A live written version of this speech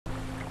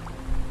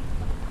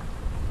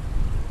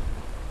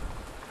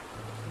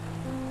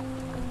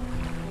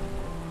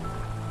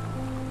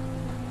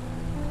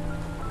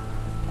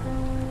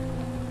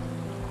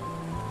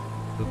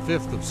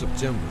5th of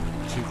September,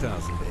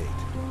 2008.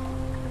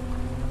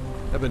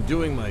 I've been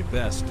doing my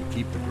best to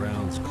keep the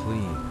grounds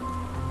clean.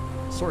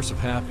 A source of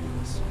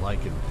happiness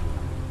likened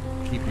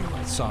to keeping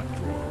my sock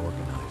drawer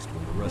organized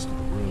when the rest of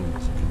the room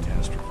was a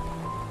catastrophe.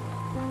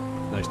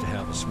 Nice to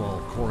have a small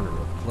corner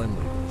of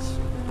cleanliness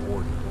and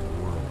order in the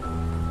world.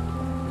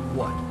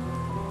 What?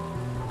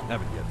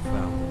 Haven't yet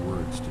found the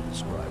words to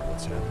describe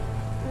what's happening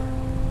out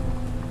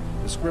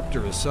there.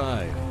 Descriptor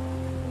aside,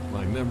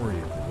 my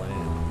memory of the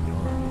land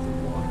beyond the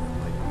water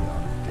might be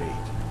out of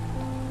date.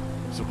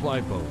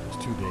 Supply boat is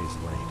 2 days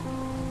late.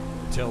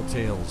 A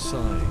telltale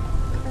sign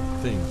that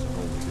things have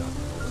only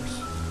gotten worse.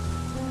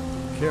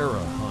 Kara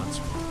haunts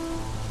me,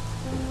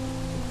 but in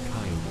a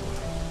kind way.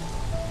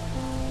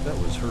 That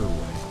was her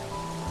way.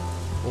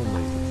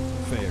 Only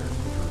fair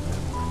that her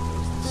memory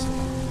does the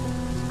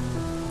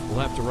same.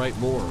 We'll have to write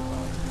more about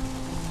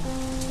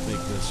her.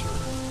 Make this her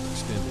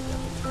extended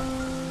epitaph.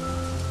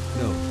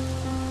 Note,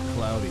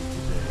 cloudy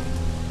today,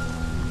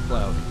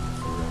 cloudy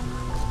forever.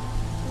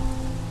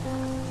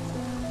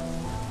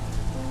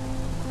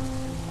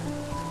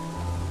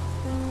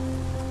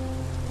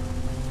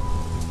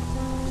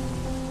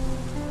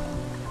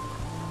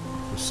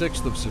 The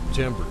 6th of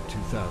September,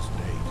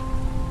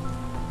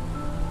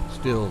 2008.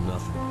 Still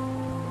nothing.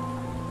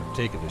 I've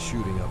taken to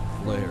shooting up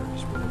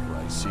flares whenever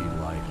I see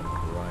light on the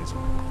horizon.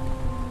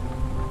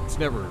 It's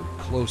never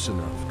close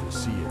enough to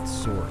see its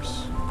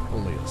source,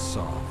 only a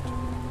soft,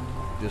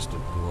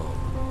 distant glow.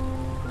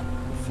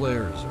 The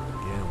flares are a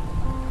gamble.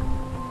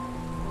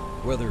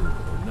 Whether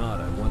or not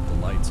I want the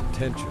light's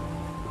attention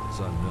is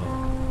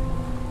unknown.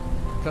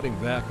 Cutting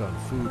back on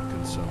food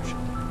consumption.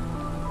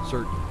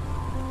 Certainly,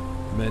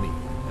 many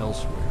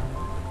elsewhere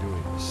are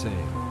doing the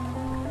same.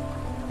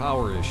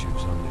 Power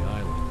issues on the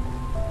island.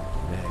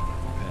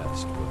 Nagging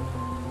pest, but a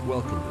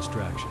welcome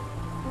distraction.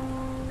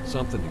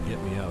 Something to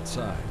get me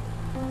outside.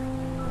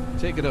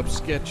 Taken up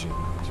sketching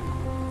to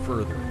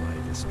further my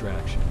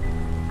distraction.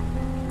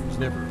 I was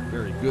never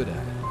very good at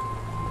it.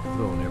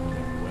 Thrown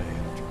everything away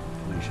after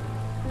completion.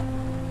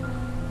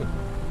 But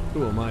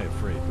who am I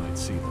afraid might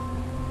see them?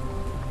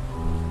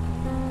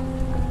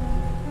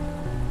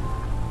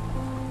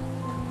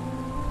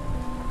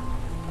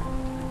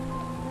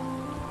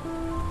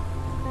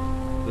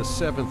 The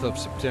 7th of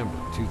September,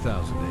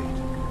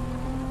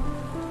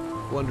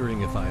 2008.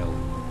 Wondering if I'll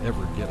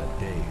ever get a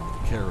day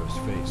that Kara's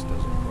face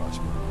doesn't cross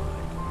my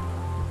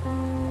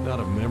mind. Not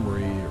a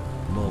memory or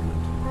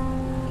moment,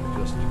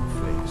 just her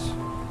face.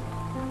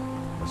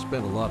 I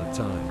spent a lot of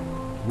time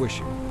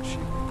wishing that she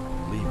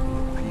would leave me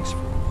in peace for a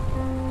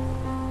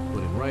while.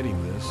 But in writing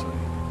this, I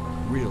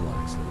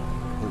realize that I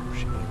hope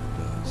she never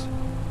does.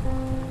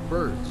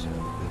 Birds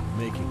have been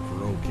making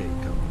for okay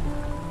company.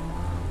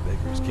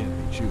 Beggars can't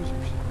be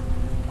choosers.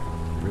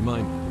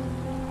 Reminder,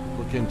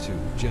 look into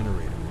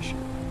generator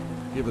issue.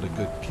 Give it a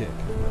good kick,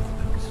 if nothing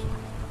else.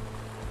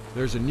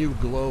 There's a new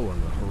glow on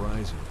the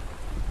horizon.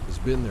 It's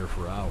been there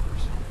for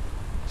hours.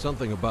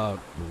 Something about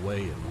the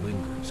way it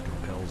lingers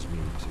compels me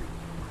to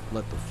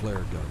let the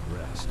flare gun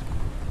rest.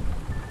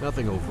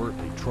 Nothing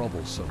overtly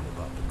troublesome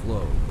about the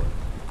glow, but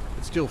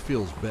it still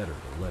feels better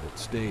to let it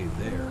stay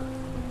there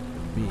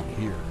than be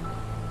here.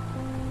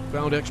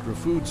 Found extra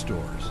food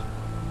stores.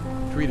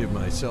 Treated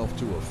myself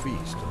to a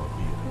feast,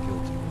 albeit a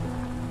guilty one.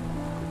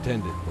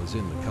 Pretended was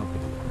in the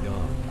company of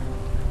yon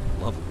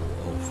lovable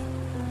oaf,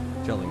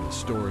 telling the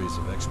stories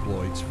of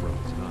exploits from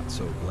his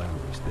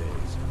not-so-glamorous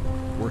days,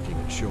 working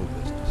in show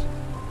business.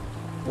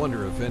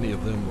 Wonder if any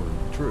of them were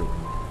true.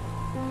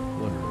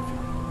 Wonder if he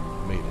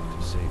made it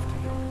to safety.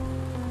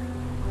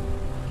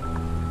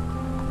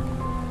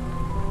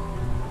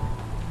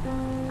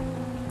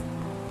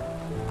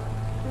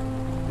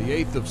 The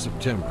 8th of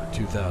September,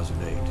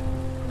 2008.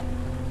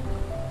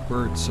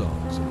 Bird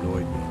songs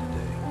annoyed me today.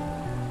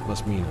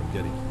 Must mean I'm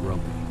getting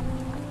grumpy.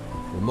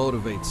 Will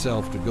motivate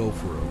self to go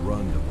for a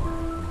run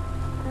tomorrow.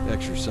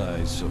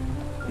 Exercise some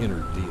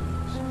inner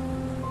demons.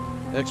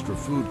 Extra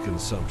food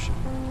consumption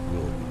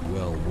will be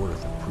well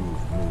worth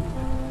improved mood.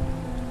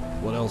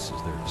 What else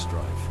is there to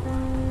strive for?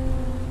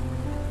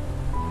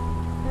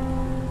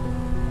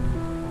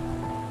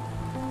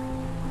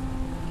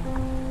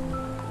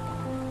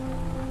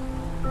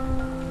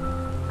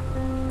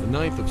 The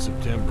 9th of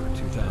September,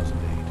 2008.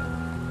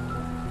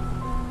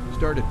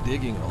 Started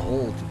digging a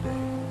hole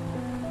today.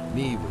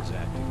 Knee was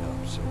acting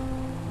up, so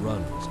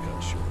run was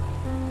cut short.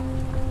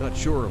 Not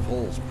sure of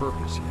hole's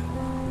purpose yet,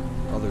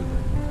 other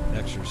than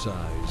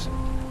exercise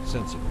and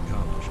sense of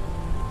accomplishment.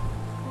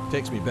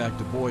 Takes me back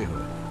to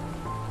boyhood.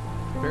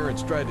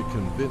 Parents tried to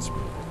convince me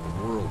that the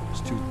world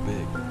was too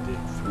big to dig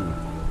through to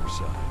the other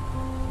side.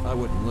 I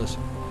wouldn't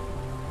listen.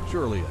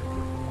 Surely I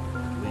could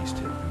at least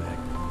hit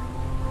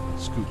magnet,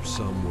 scoop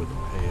some with a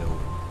pail,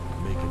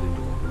 and make it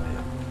into a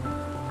lamp.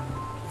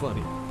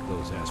 Funny,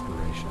 those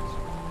aspirations.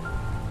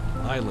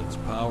 Island's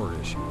power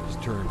issue has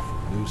turned from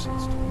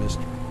nuisance to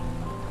mystery.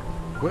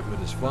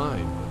 Equipment is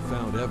fine, but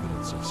found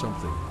evidence of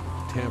something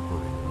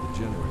tampering in the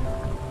generator.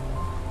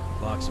 A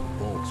box of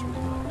bolts was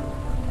knocked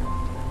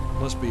over.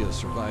 Must be a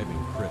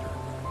surviving critter.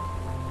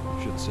 I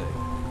should say,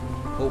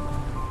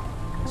 hopefully,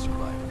 in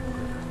surviving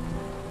critter.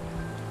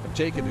 I've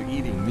taken to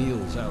eating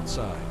meals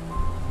outside,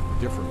 a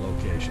different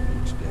location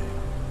each day.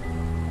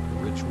 The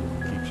ritual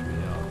keeps me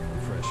out in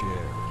the fresh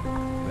air,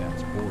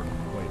 bats boredom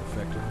quite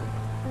effectively.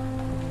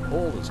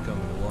 Hole is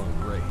coming along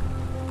great.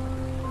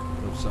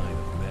 No sign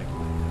of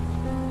magma yet.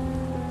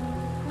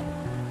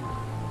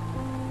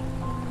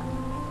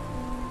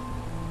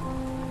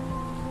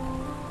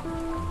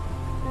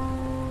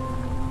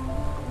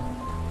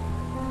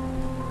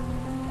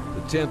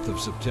 The 10th of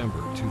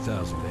September,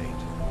 2008.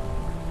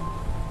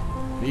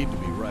 Need to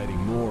be writing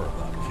more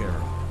about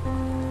Kara.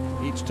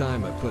 Each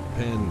time I put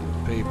pen to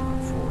paper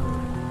for her,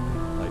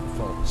 I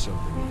default to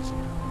something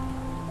easier.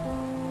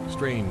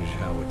 Strange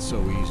how it's so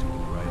easy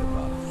to write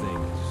about a thing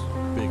as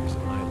big as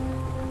an island,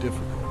 but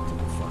difficult to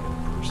define a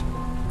person.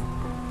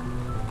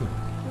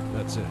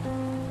 That's it.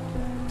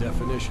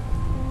 Definition.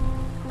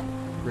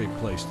 Great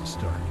place to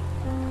start.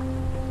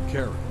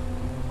 Kara.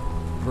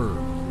 Verb.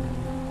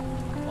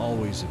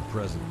 Always in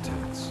present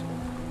tense.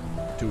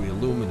 To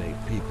illuminate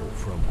people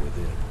from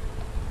within.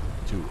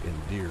 To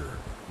endear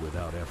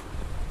without effort.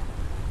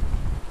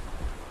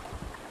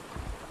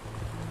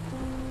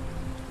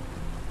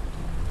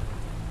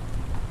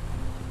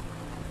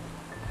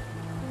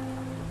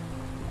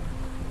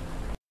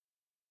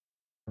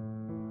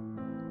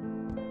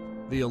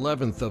 The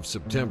 11th of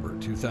September,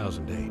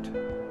 2008.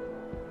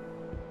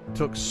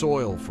 Took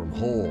soil from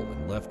hole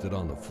and left it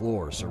on the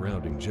floor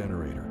surrounding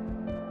generator.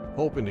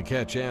 Hoping to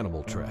catch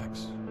animal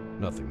tracks,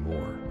 nothing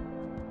more.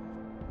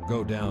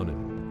 Go down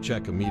and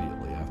check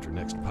immediately after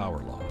next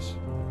power loss.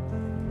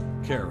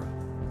 Kara,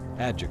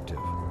 adjective.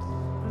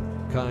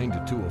 Kind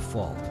to a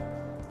fault.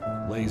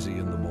 Lazy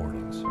in the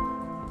mornings.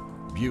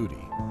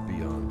 Beauty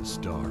beyond the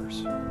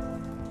stars.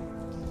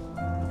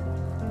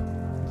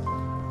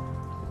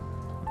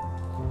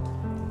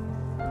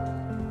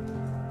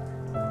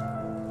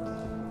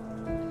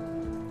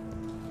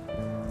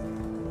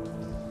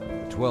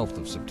 The 12th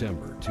of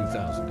September,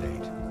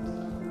 2008.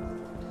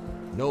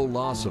 No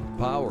loss of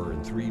power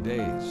in 3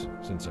 days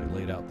since I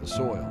laid out the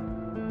soil.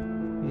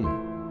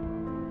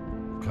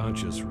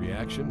 Conscious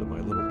reaction to my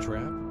little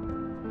trap?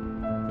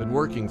 Been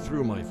working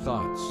through my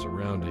thoughts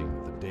surrounding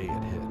the day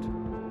it hit.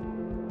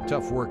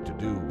 Tough work to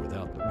do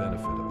without the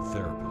benefit of a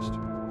therapist.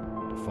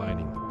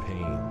 Defining the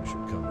pain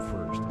should come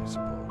first, I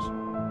suppose.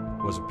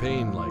 Was a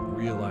pain like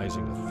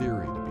realizing a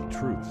theory to be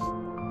truth?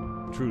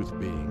 Truth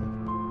being,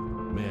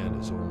 man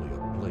is only a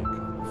blink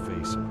on the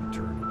face of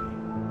eternity.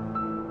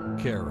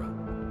 Kara,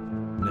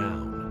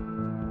 noun.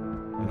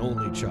 An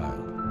only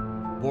child,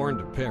 born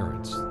to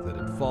parents that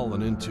had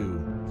fallen into,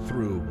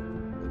 through,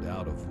 and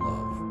out of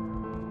love.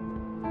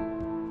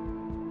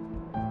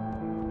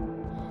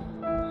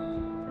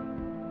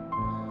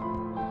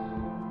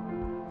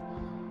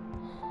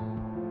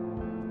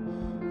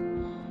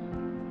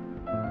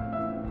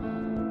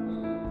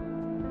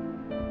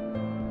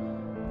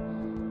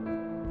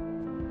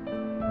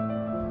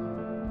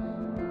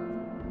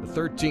 The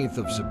 13th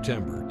of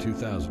September,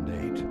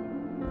 2008.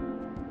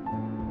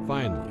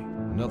 Finally,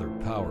 another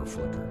power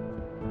flicker.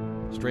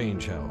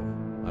 Strange how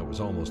I was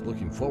almost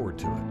looking forward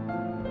to it.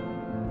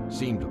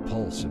 Seemed to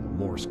pulse in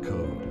Morse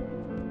code.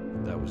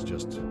 But that was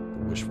just the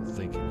wishful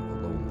thinking of a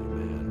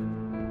lonely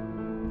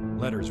man.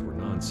 Letters were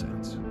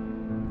nonsense.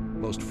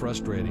 Most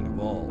frustrating of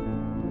all,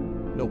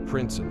 no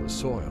prints in the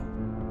soil.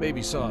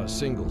 Maybe saw a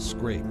single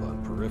scrape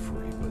on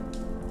periphery, but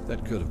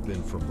that could have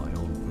been from my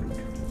own boot.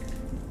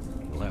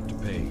 We'll have to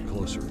pay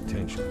closer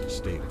attention to the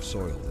state of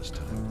soil this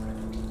time.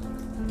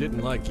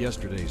 Didn't like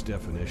yesterday's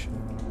definition.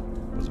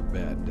 Was a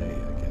bad day,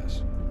 I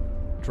guess.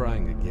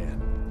 Trying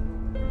again.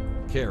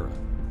 Kara,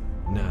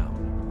 noun.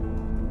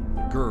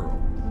 A girl,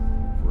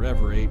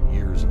 forever 8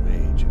 years of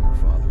age in her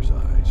father's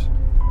eyes.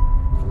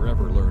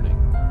 Forever learning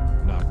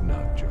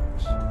knock-knock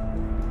jokes.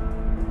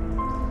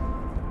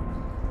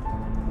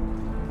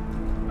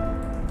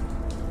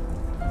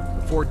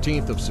 The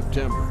 14th of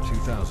September,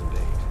 2008.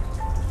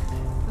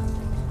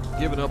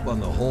 Given up on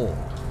the hole.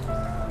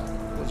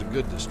 Was a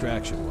good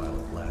distraction while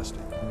it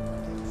lasted.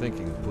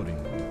 Thinking of putting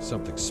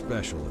something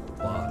special at the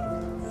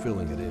bottom,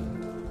 filling it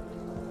in.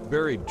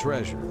 Buried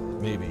treasure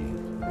that maybe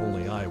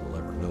only I will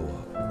ever know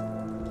of.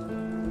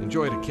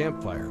 Enjoyed a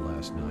campfire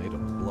last night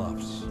on the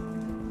bluffs,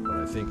 but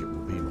I think it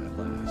will be my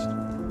last.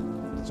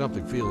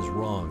 Something feels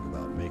wrong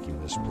about making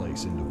this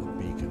place into a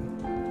beacon.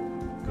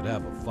 Could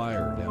have a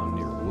fire down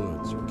near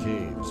woods or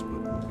caves,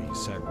 but would be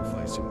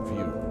sacrificing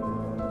view,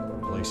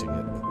 replacing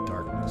it with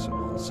darkness on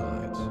all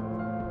sides.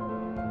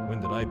 When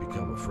did I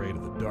become afraid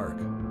of the dark?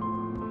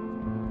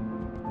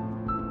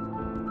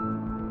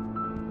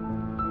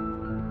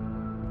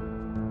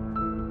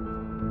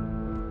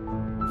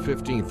 The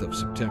 15th of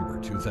September,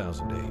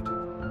 2008.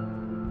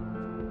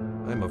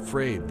 I'm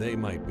afraid they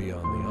might be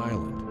on the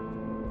island.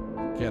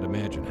 Can't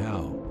imagine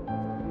how.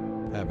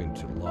 Having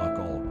to lock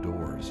all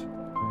doors.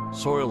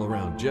 Soil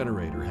around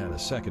generator had a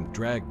second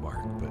drag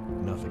mark, but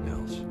nothing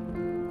else.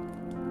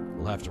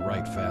 We'll have to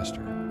write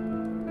faster.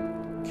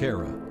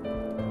 Kara,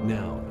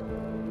 noun.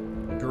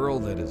 A girl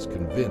that is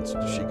convinced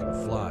she can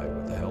fly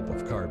with the help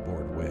of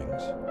cardboard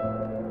wings.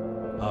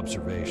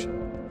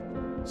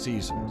 Observation.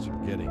 Seasons are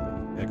getting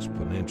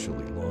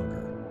exponentially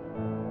longer.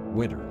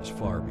 Winter is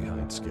far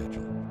behind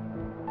schedule.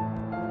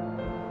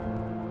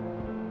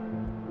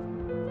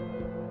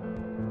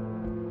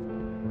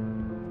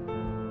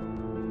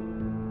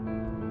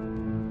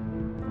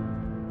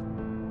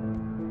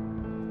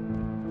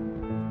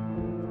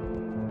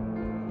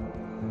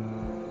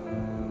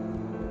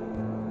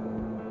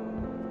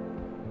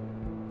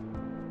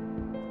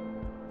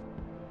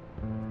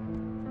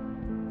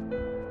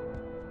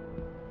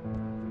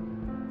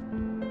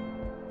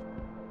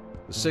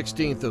 The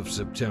 16th of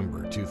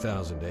September,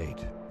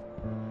 2008.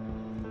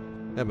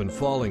 I've been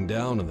falling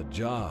down on the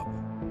job,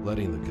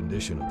 letting the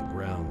condition of the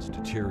grounds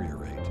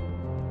deteriorate.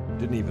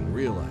 Didn't even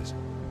realize it.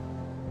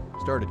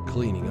 Started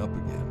cleaning up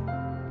again.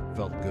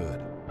 Felt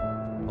good.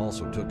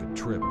 Also took a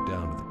trip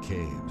down to the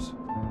caves.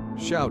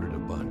 Shouted a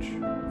bunch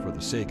for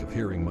the sake of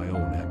hearing my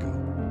own echo.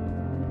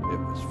 It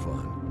was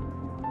fun.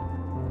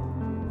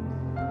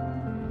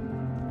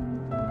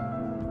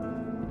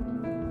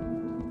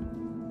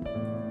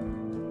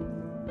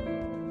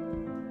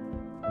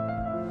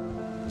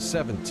 The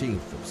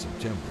 17th of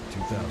September,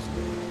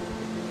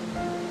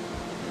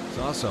 2008.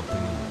 Saw something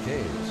in the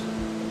caves.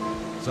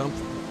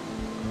 Something.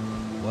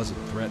 Wasn't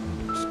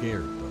threatened or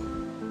scared, though.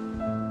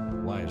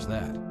 Why is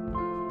that?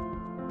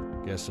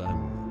 Guess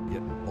I'm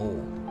getting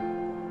old.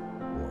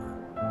 Or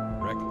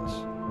reckless.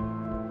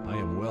 I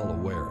am well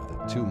aware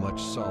that too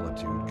much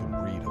solitude can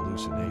breed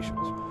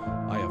hallucinations.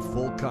 I have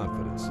full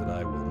confidence that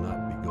I will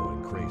not be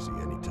going crazy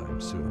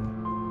anytime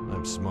soon.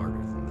 I'm smarter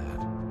than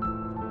that.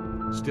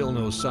 Still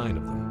no sign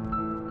of them.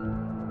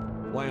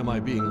 Why am I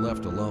being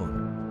left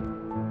alone?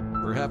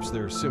 Perhaps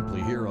they're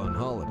simply here on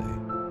holiday.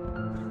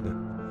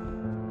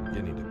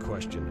 Beginning to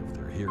question if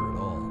they're here at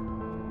all.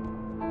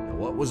 Now,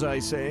 what was I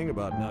saying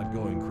about not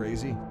going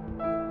crazy?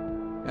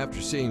 After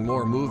seeing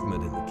more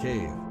movement in the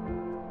cave,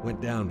 went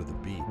down to the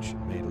beach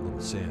and made a little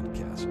sand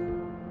castle,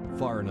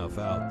 far enough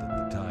out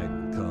that the tide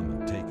will come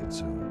and take it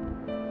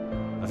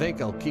soon. I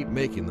think I'll keep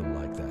making them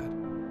like that,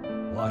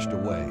 washed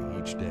away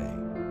each day,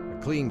 a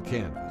clean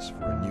canvas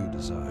for a new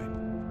design.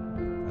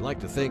 I like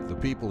to think the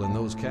people in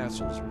those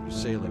castles are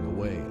sailing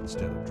away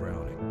instead of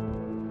drowning.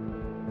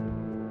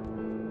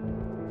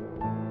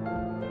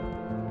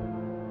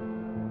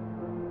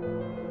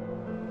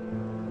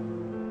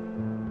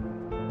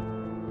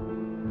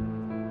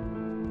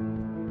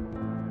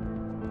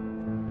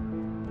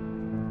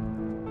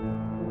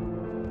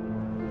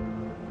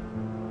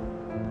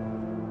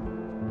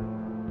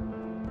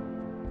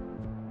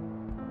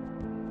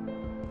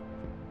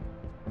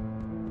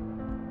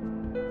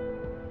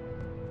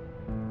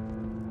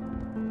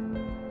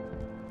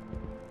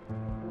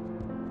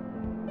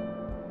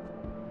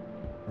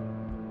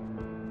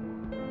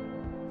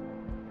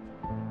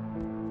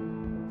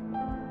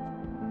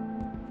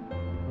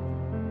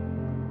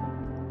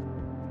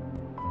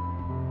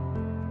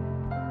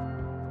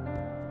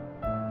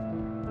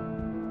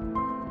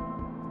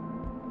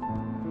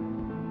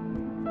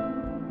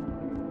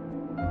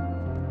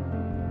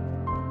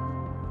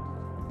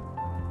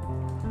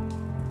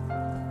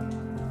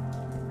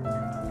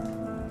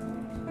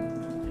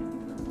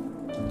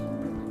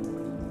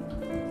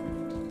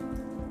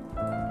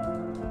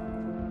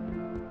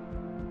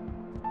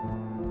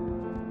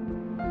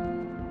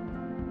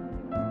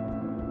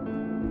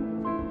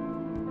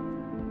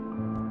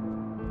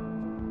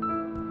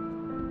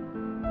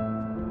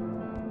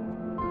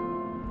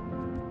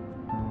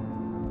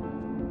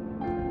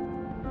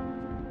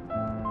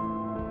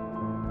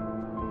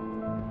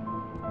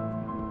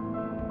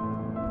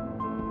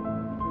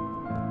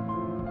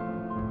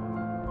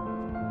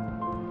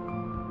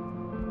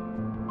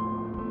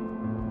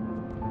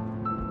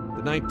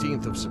 The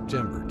 19th of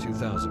September,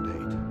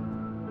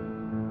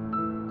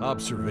 2008.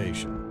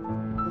 Observation.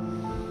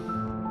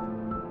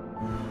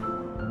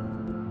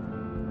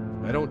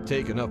 I don't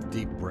take enough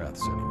deep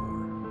breaths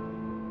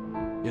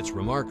anymore. It's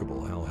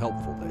remarkable how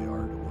helpful they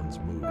are to one's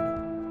mood.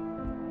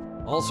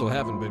 Also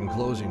haven't been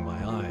closing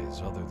my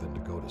eyes other than to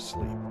go to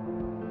sleep.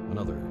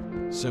 Another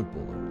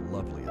simple and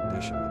lovely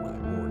addition to my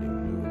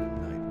morning, noon,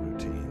 and night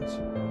routines.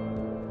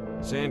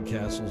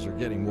 Sandcastles are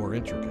getting more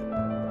intricate,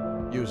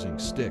 using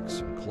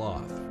sticks and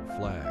cloth for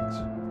flags,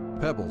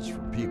 pebbles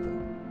for people.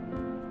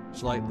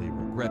 Slightly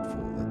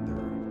regretful that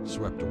they're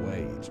swept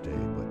away each day,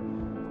 but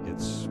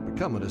it's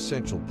become an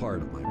essential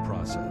part of my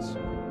process.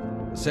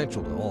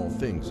 Essential to all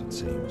things, it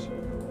seems.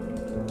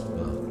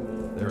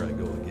 There I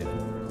go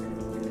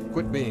again.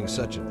 Quit being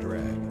such a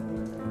drag.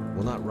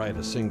 Will not write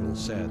a single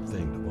sad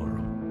thing tomorrow.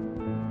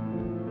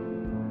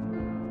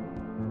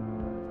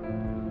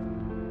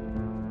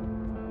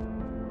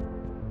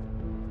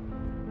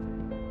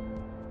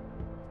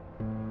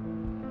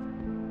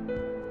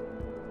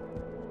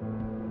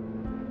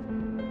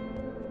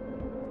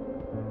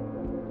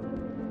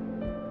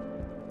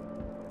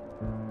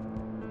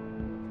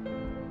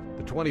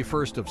 The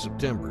 21st of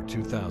September,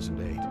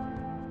 2008.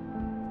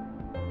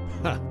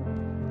 Ha!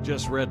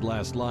 Just read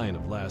last line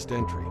of last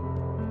entry.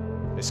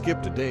 I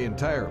skipped a day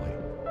entirely,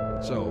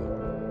 so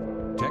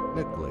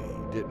technically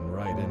he didn't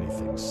write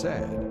anything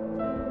sad.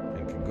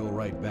 could go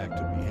right back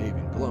to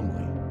behaving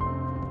glumly.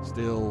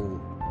 Still,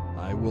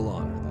 I will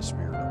honor the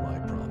spirit of my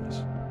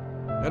promise.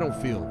 I don't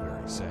feel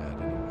very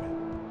sad anyway.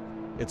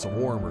 It's a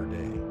warmer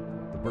day.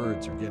 The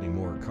birds are getting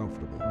more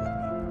comfortable with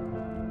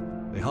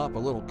me. They hop a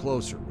little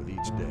closer with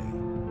each day.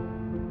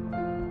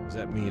 Does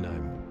that mean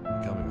I'm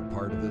becoming a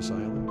part of this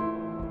island?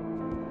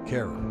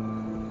 Kara,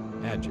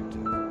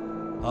 adjective,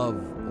 of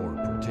or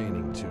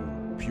pertaining to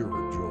pure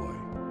joy.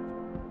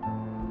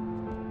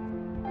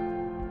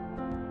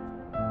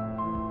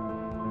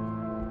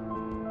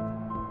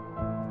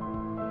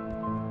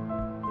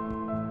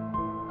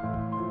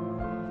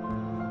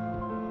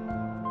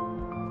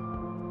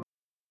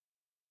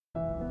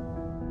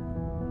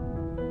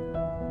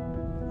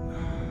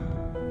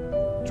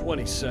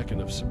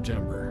 "22nd of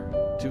September,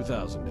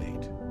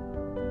 2008.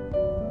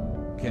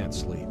 Can't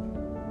sleep,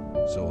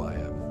 so I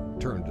have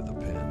turned to the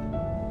pen.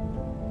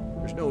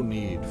 There's no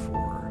need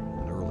for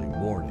an early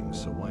morning,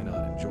 so why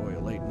not enjoy a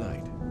late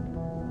night?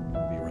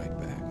 Be right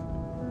back."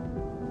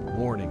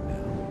 Morning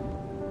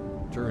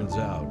now. Turns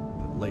out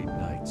that late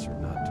nights are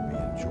not to be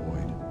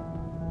enjoyed.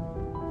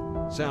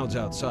 Sounds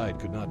outside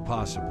could not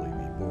possibly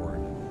be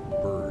born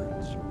of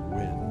birds or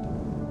wind.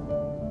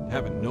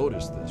 Haven't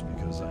noticed this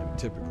because I'm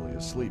typically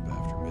asleep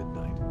after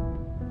midnight,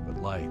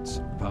 but lights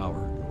and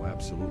power go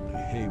absolutely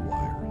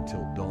haywire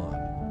until dawn.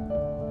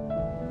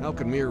 How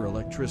can mere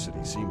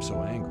electricity seem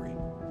so angry?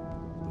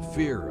 The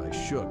fear I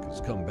shook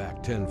has come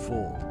back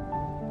tenfold.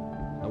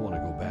 I want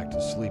to go back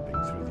to sleeping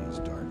through these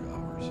dark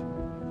hours.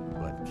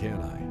 But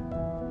can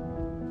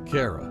I?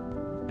 Kara,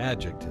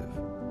 adjective,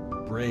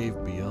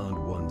 brave beyond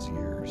one's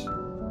years.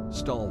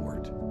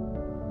 Stalwart.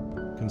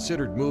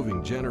 Considered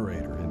moving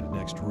generator into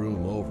next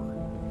room over,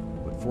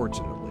 but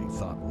fortunately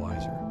thought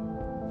wiser.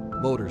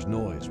 Motor's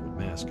noise would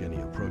mask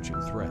any approaching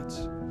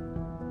threats.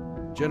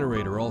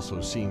 Generator also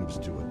seems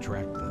to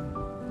attract them.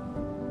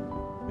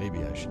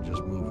 Maybe I should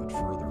just move it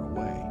further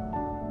away.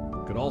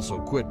 Could also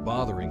quit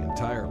bothering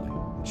entirely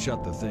and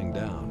shut the thing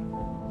down.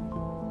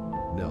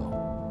 No.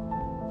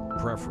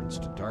 Preference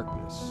to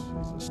darkness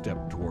is a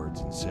step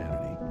towards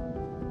insanity.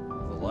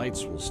 The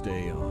lights will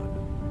stay on.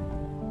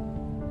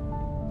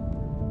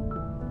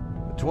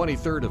 The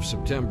 23rd of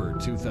September,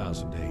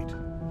 2008.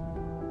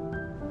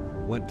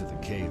 Went to the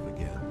cave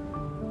again.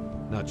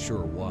 Not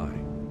sure why.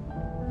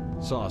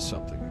 Saw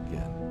something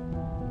again.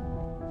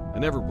 I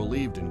never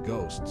believed in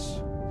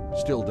ghosts.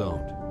 Still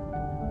don't.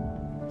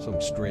 Some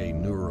stray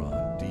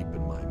neuron deep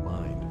in my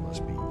mind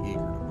must be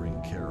eager to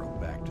bring Kara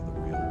back to the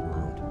real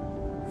world,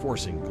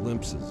 forcing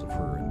glimpses of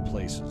her in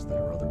places that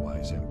are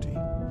otherwise empty.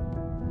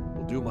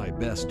 Will do my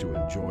best to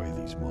enjoy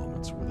these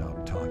moments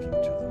without talking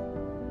to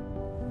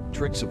them.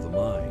 Tricks of the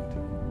mind,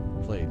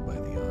 played by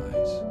the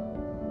eyes.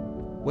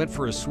 Went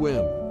for a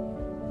swim.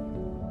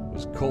 It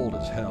was cold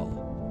as hell.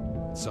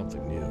 It's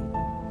something new.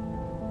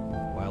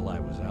 While I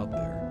was out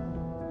there,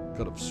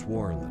 could have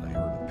sworn that I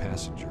heard a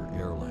passenger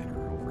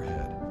airliner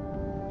overhead.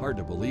 Hard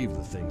to believe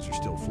the things are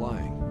still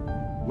flying.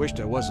 Wished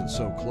I wasn't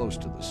so close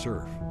to the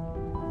surf.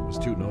 It was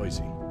too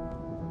noisy.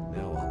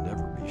 Now I'll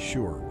never be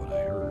sure what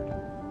I heard.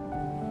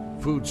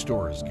 Food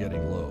store is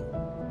getting low.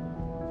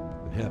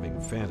 Been having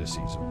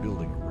fantasies of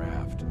building a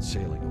raft and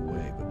sailing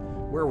away, but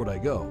where would I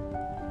go?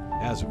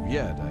 As of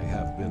yet, I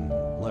have been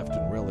left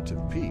in relative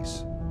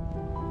peace.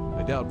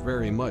 I doubt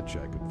very much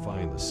I could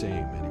find the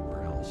same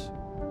anywhere else.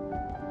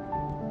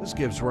 This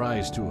gives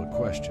rise to a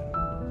question.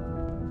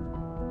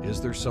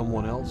 Is there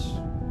someone else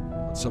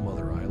on some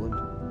other island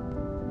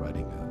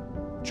writing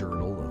a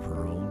journal of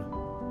her own?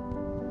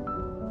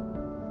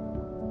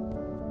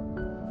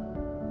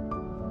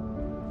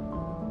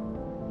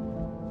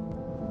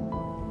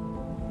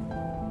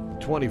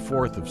 The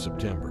 24th of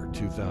September,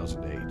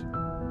 2008.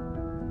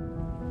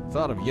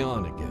 Thought of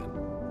Jan again.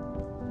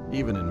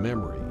 Even in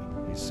memory,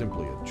 he's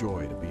simply a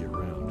joy to be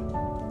around.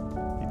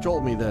 He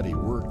told me that he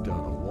worked on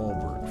a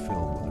Wahlberg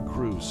film with a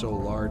crew so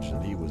large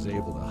that he was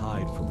able to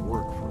hide from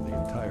work for the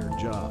entire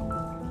job.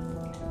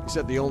 He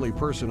said the only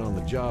person on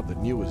the job that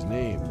knew his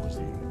name was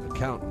the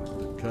accountant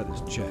that cut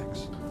his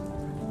checks.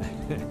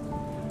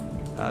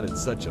 How did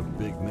such a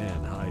big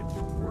man hide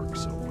from work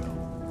so well?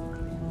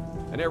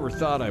 I never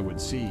thought I would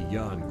see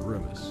Jan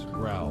grimace,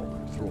 growl,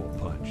 or throw a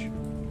punch.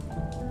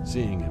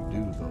 Seeing him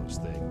do those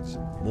things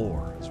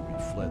more as we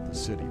fled the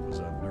city was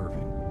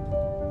unnerving.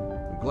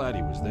 I'm glad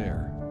he was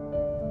there.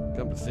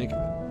 Come to think of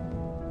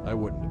it, I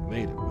wouldn't have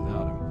made it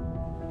without him.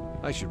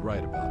 I should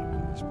write about him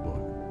in this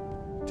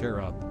book.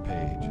 Tear out the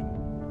page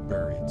and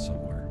bury it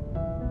somewhere.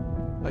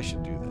 I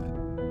should do that.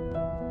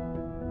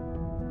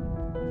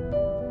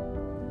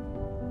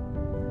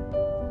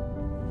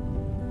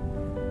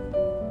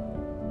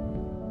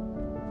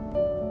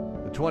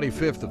 The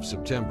 25th of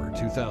September,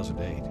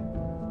 2008.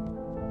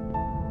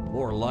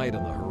 More light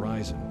on the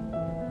horizon.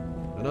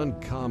 An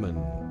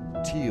uncommon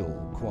teal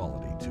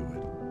quality to it.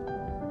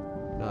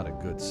 Not a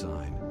good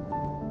sign.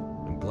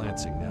 I'm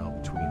glancing now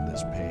between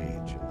this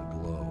page and the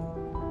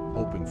glow,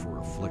 hoping for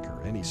a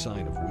flicker, any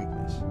sign of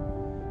weakness.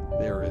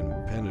 Their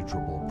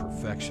impenetrable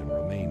perfection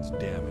remains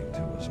damning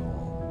to us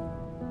all.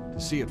 To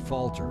see it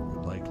falter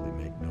would likely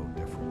make no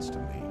difference to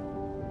me.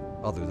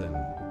 other than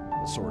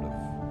a sort of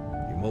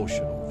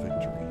emotional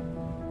victory.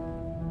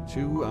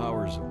 2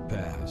 hours have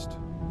passed.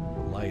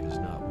 The light has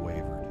not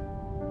wavered.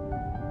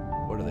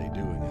 What are they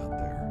doing out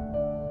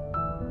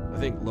there? I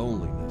think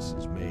loneliness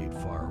is made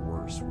far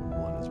worse when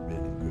one has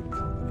been in good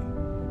company.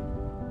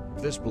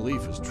 If this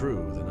belief is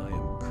true, then I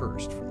am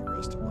cursed for the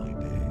rest of my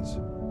days.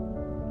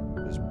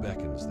 This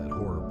beckons that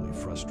horribly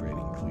frustrating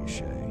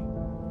cliché.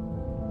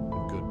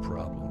 A good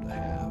problem to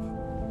have.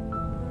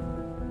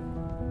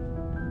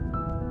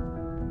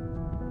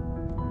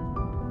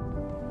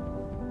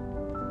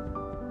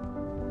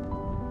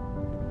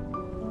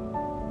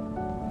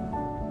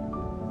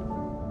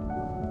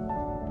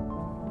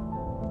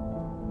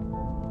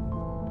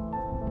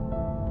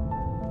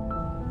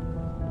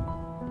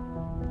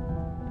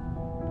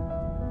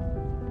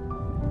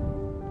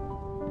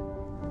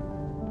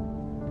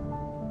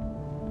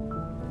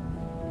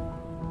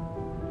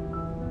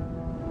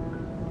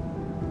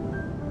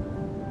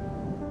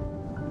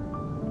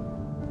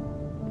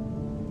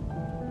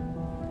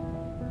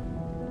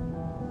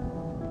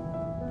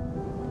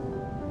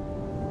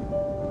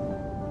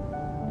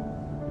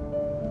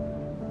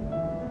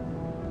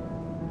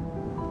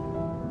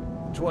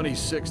 The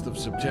 26th of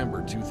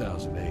September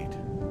 2008.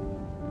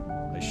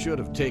 I should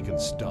have taken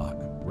stock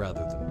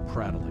rather than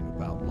prattling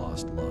about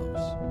lost loves.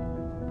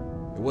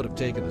 It would have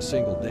taken a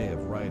single day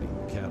of writing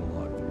to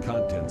catalog the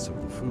contents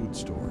of the food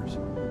stores,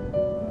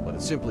 but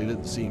it simply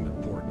didn't seem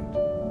important.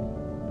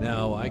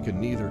 Now, I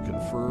can neither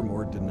confirm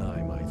or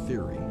deny my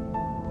theory,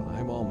 but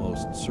I'm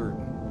almost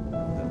certain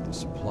that the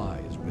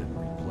supply has been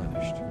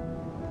replenished.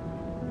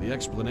 The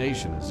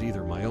explanation is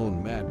either my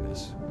own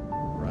madness,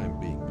 or I'm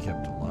being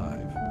kept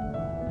alive.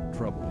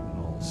 Troubling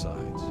on all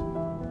sides,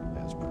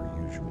 as per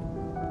usual.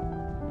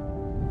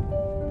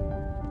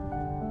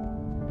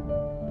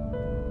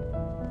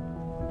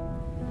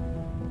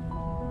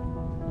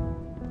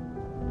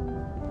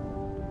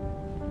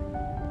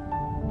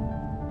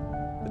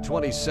 The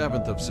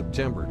 27th of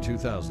September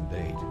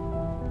 2008.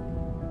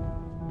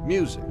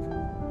 Music.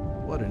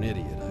 What an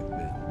idiot I've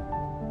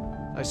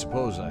been. I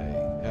suppose I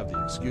have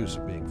the excuse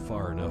of being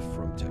far enough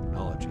from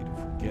technology to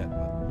forget,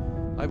 but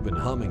I've been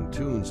humming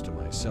tunes to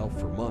myself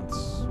for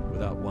months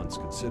without once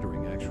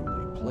considering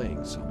actually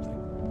playing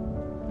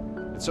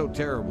something. It's so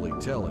terribly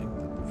telling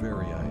that the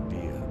very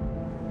idea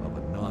of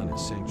a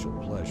non-essential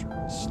pleasure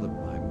has slipped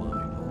my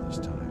mind all this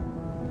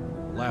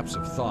time. A lapse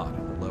of thought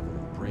at the level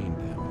of brain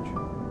damage,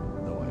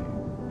 though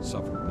I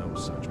suffered no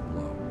such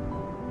blow.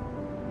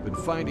 I've been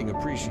finding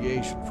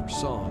appreciation for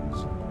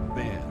songs and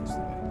bands that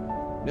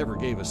I never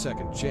gave a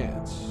second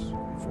chance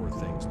before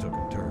things took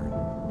a turn.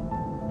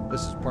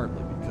 This is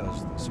partly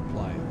because the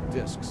supply of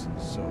discs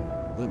is so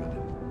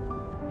limited.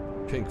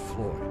 Pink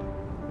Floyd.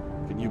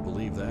 Can you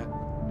believe that?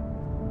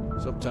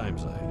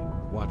 Sometimes I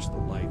watch the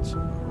lights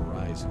on the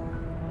horizon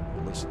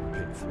and listen to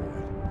Pink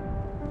Floyd.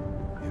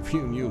 If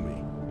you knew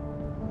me,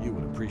 you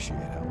would appreciate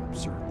how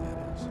absurd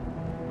that is.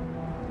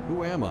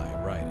 Who am I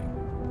writing?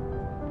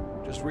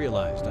 Just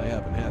realized I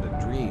haven't had a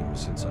dream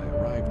since I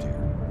arrived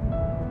here.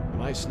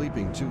 Am I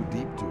sleeping too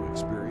deep to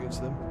experience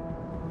them?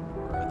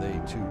 Or are they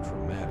too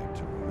traumatic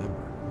to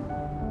remember?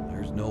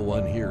 There's no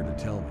one here to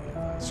tell me if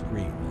I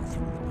scream all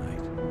through the night.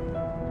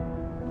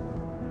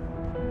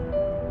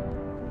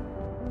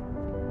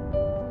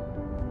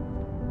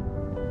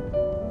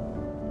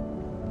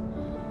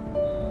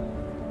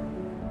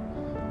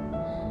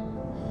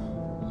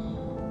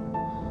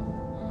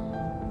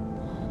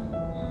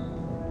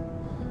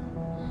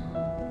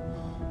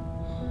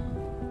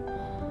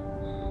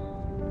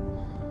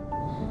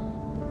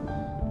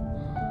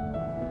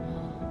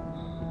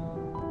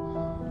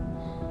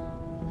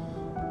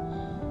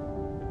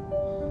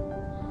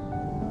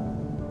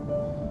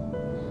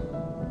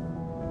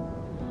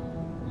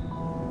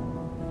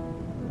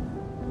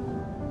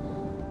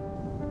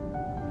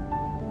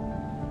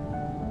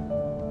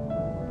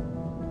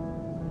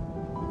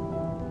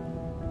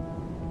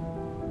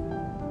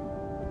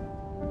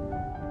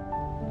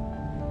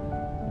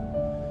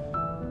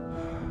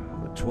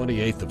 The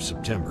 28th of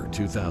September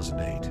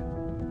 2008.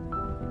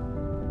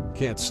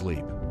 Can't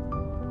sleep.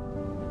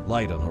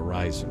 Light on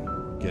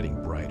horizon,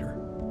 getting brighter.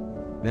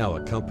 Now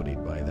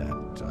accompanied by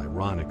that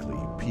ironically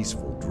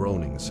peaceful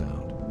droning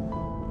sound,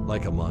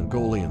 like a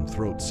Mongolian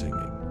throat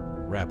singing,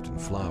 wrapped in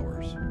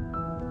flowers.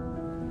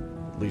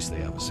 At least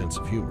they have a sense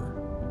of humor.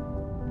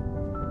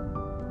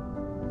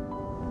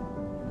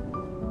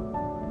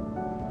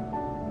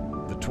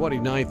 The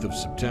 29th of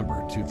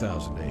September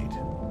 2008.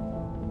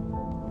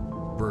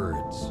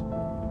 Birds.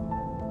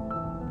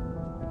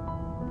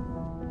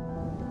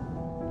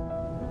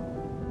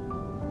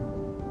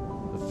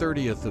 The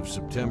 30th of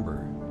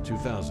September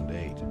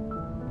 2008.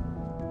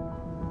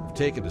 I've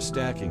taken to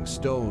stacking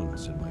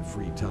stones in my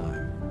free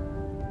time.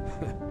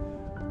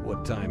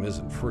 What time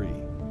isn't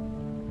free?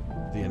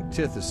 The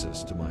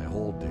antithesis to my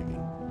hole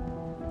digging.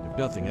 If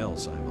nothing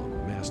else, I'm a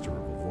master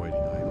of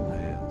avoiding idle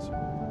hands.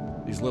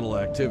 These little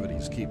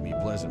activities keep me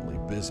pleasantly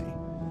busy.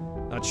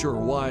 Not sure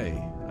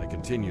why I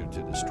continue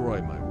to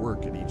destroy my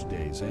work at each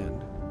day's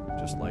end,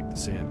 just like the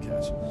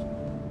sandcastles.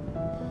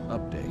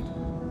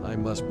 Update. I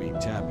must be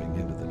tapping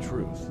into the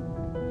truth.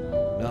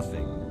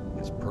 Nothing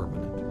is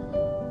permanent.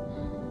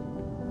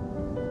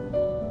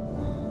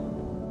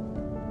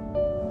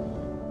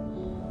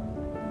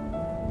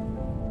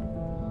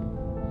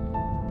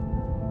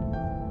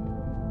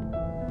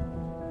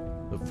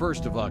 The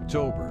 1st of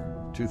October,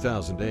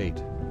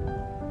 2008.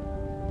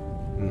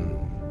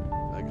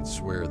 I could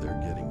swear they're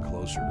getting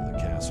closer to the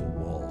castle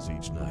walls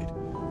each night.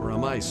 Or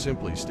am I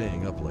simply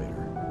staying up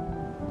later?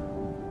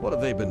 What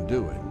have they been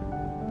doing?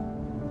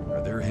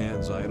 Are their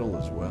hands idle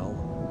as well?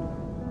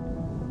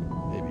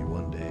 Maybe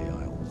one day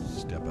I'll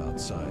step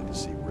outside to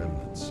see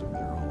remnants of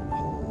their own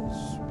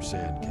halls, or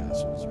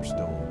sandcastles, or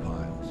stone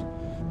piles.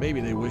 Maybe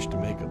they wish to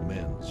make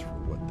amends for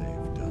what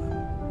they've done,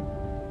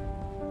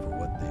 for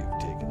what they've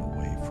taken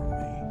away from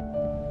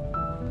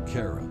me.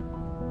 Kara,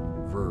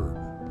 verb,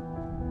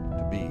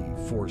 to be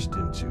forced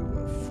into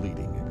a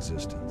fleeting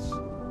existence.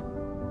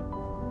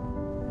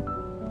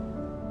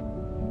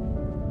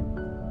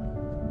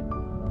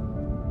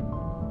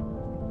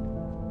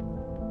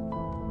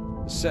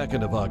 The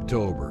 2nd of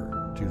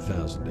October,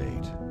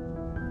 2008.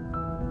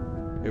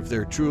 If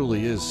there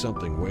truly is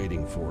something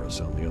waiting for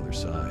us on the other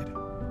side,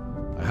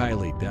 I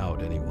highly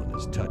doubt anyone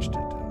has touched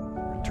it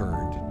and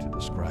returned to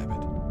describe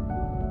it.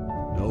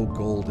 No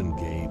golden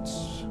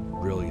gates,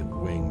 brilliant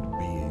winged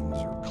beings,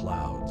 or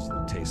clouds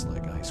that taste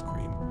like ice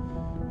cream.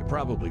 It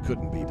probably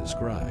couldn't be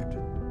described.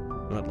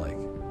 Not like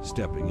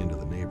stepping into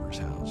the neighbor's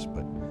house,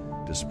 but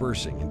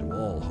dispersing into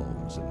all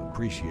homes and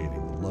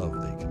appreciating the love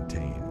they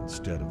contain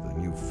instead of the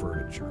new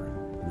furniture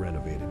and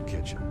renovated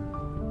kitchen.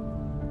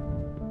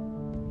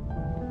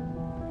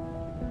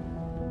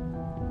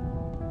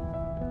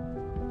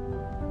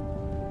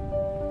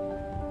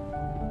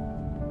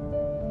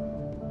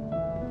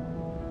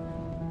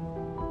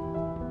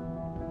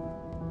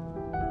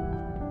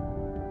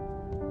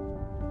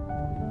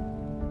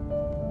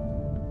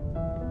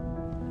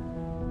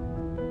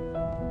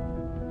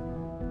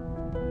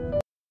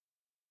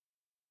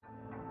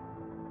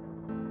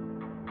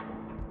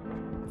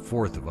 The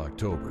 4th of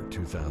October,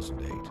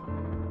 2008.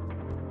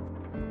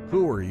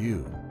 Who are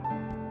you?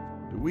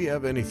 Do we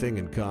have anything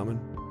in common?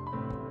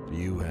 Do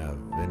you have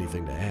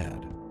anything to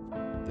add?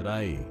 Did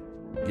I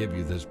give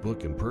you this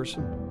book in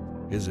person?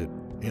 Is it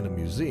in a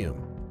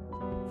museum?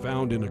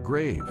 Found in a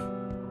grave?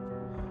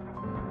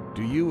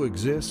 Do you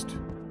exist,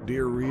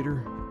 dear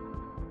reader?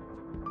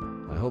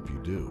 I hope you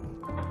do.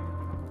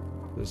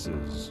 This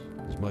is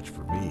as much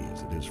for me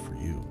as it is for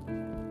you.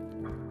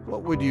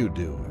 What would you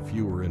do if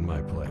you were in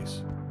my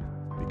place?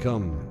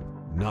 Become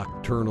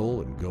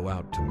nocturnal and go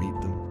out to meet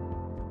them?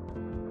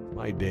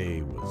 My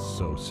day was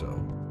so-so.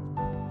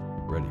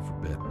 Ready for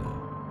bed now.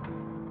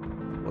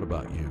 What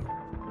about you?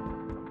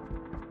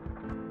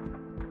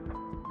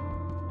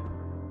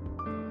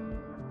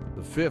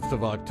 The 5th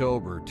of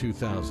October,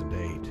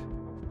 2008.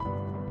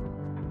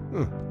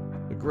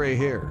 The gray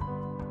hair.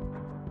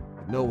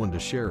 No one to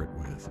share it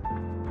with.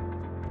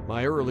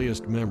 My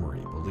earliest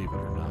memory, believe it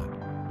or not,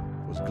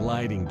 was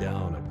gliding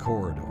down a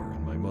corridor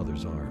in my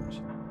mother's arms.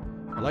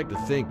 I like to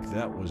think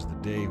that was the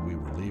day we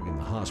were leaving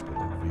the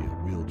hospital via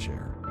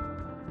wheelchair.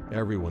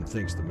 Everyone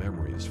thinks the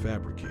memory is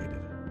fabricated.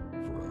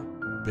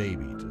 For a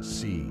baby to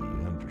see,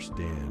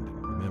 understand,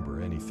 and remember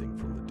anything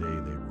from the day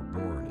they were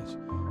born is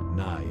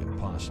nigh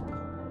impossible.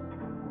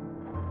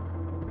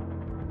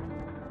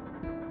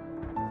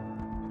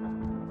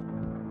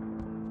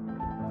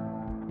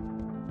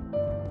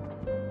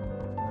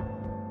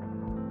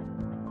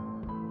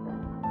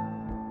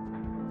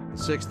 The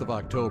 6th of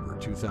October,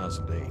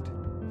 2008.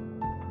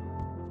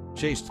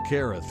 Chased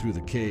Kara through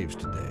the caves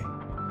today.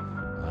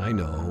 I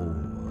know.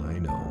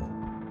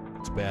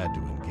 It's bad to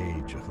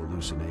engage a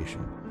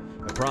hallucination.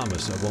 I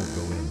promise I won't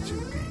go in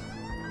too deep.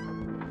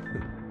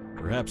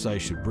 Perhaps I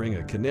should bring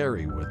a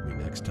canary with me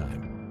next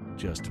time,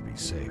 just to be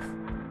safe.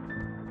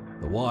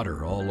 The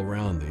water all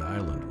around the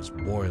island was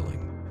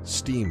boiling,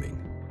 steaming.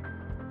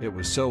 It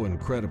was so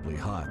incredibly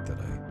hot that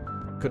I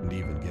couldn't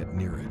even get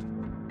near it.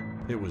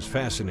 It was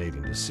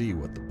fascinating to see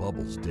what the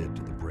bubbles did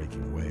to the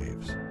breaking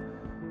waves.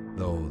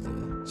 Though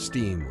the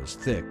steam was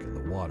thick and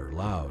the water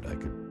loud, I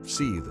could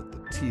see that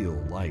the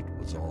teal light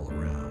was all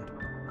around.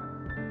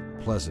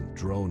 A pleasant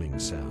droning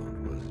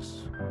sound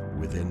was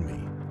within me.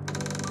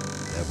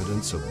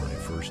 Evidence of my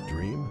first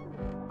dream?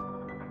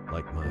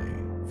 Like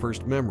my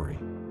first memory.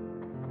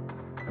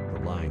 The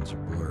lines are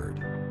blurred.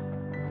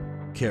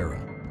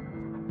 Kara,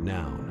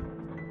 noun.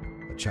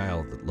 A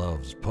child that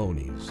loves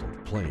ponies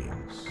and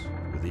planes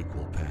with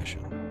equal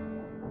passion.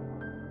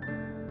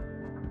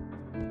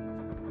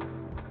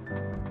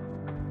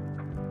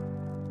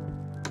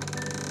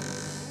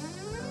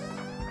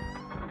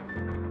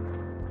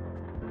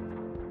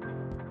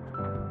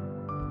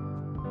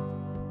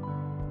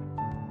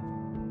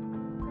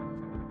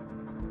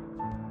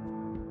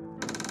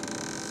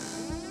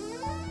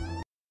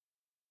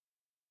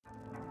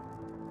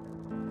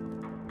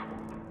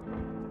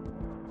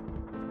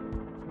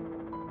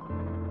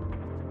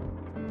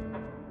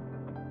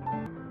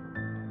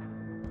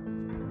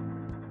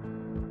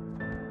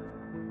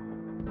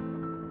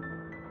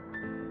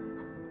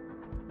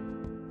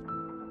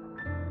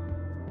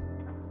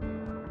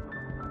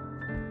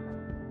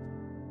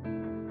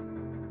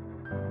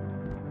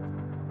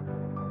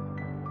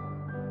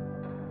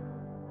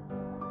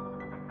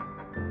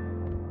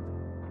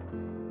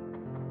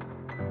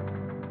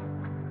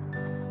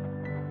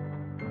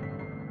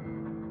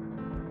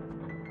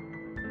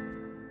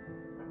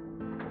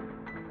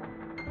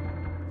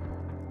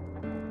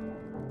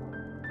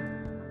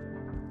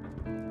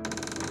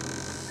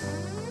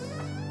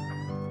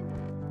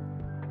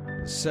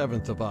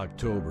 7th of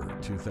October,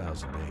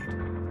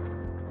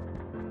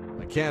 2008.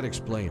 I can't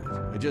explain it.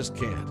 I just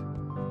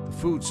can't. The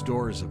food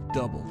stores have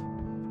doubled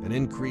and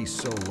increased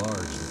so large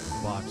that the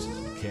boxes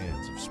and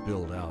cans have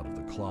spilled out of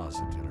the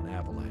closet in an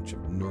avalanche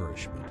of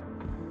nourishment.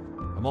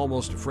 I'm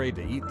almost afraid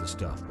to eat the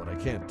stuff, but I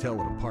can't tell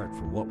it apart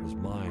from what was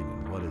mine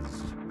and what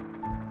is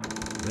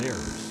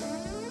theirs.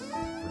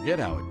 Forget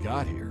how it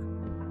got here.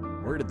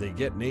 Where did they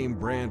get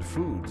name-brand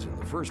foods in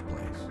the first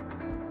place?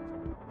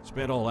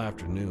 Spent all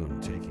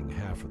afternoon taking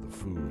half of the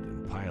food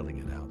and piling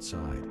it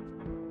outside.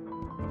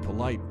 A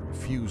polite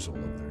refusal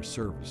of their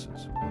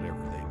services, whatever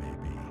they may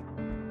be.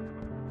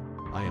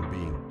 I am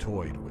being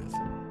toyed with.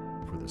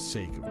 For the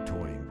sake of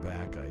toying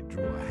back, I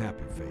drew a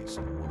happy face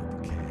on one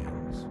of the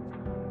cans.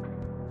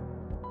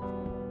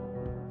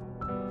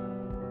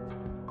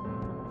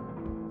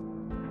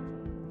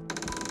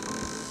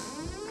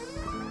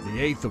 The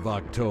 8th of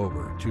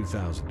October,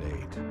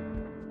 2008.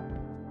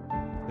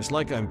 It's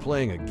like I'm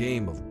playing a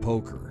game of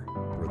poker,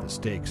 where the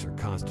stakes are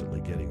constantly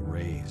getting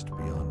raised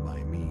beyond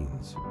my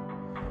means.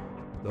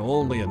 Though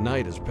only a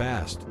night has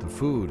passed, the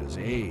food is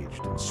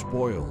aged and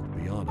spoiled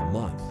beyond a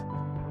month.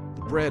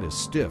 The bread is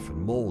stiff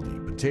and moldy,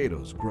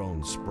 potatoes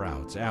grown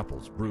sprouts,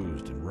 apples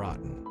bruised and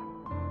rotten.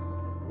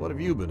 What have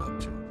you been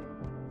up to?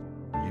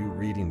 Are you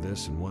reading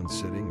this in one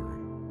sitting or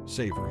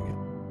savoring it?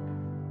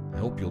 I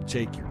hope you'll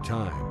take your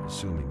time,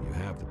 assuming you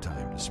have the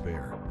time to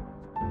spare.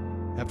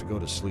 Have to go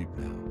to sleep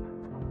now.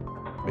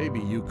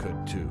 Maybe you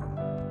could too,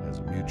 as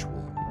a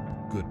mutual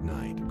good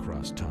night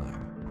across time.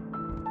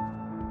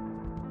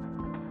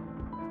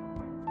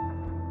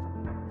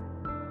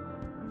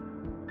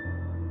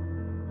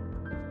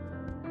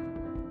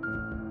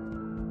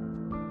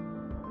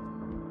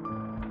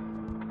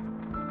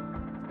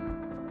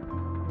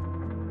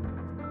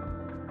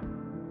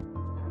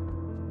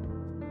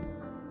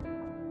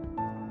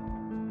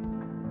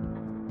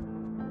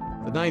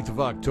 The 9th of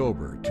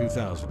October,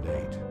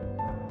 2008.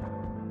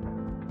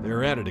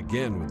 They're at it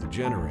again with the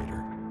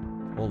generator,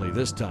 only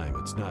this time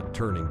it's not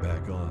turning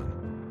back on.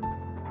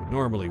 Would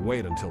normally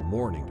wait until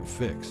morning to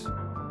fix.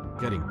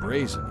 Getting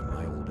brazen in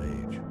my old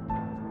age.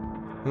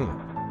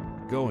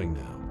 Going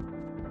now.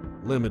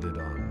 Limited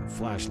on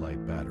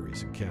flashlight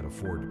batteries and can't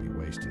afford to be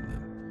wasting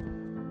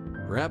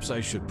them. Perhaps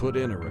I should put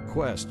in a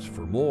request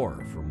for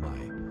more from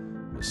my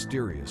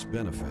mysterious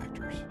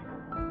benefactors.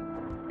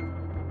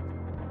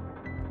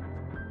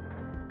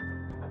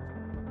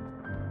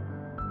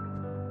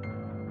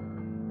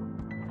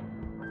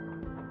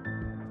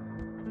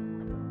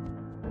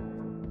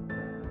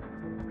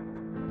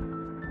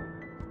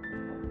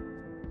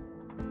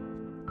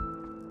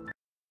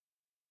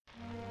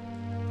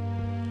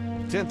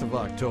 The 10th of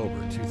October,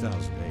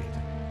 2008.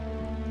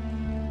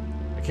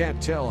 I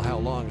can't tell how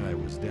long I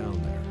was down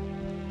there.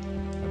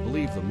 I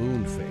believe the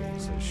moon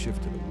phase has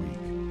shifted a week.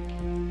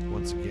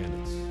 Once again,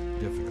 it's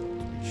difficult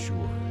to be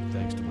sure,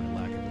 thanks to my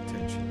lack of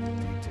attention to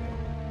detail,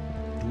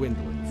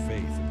 dwindling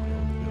faith in my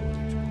own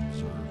ability to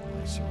observe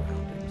my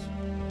surroundings.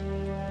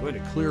 I'm going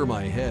to clear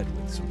my head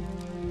with some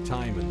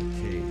time in the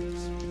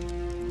caves.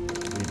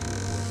 Leaving my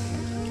work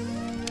here,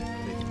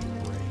 taking a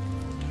break.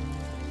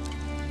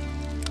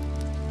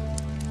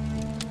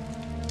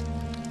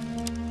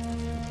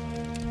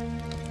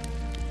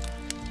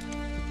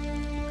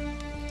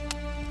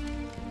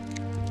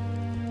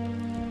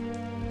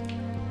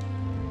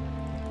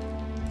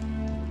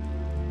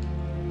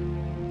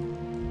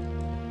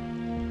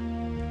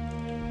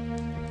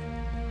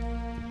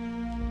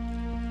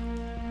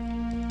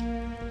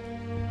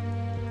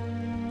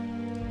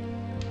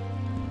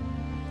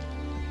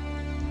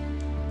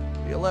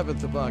 The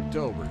 11th of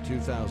October,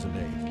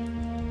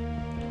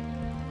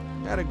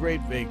 2008. Had a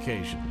great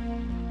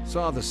vacation.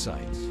 Saw the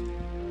sights.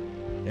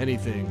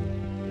 Anything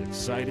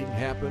exciting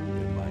happened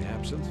in my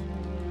absence?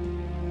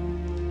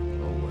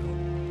 Oh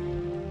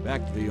well.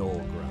 Back to the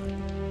old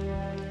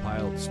grind.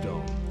 Piled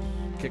stones,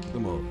 kicked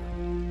them over,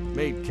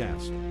 made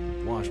castle,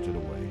 washed it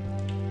away.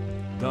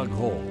 Dug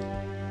hole,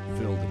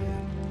 filled it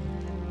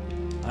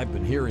in. I've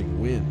been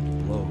hearing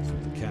wind blow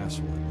through the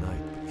castle at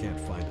night, but can't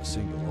find a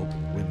single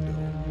open window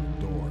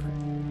or door.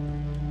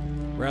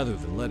 Rather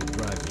than let it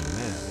drive me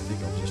mad, I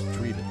think I'll just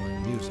treat it like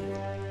music.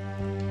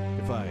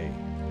 If I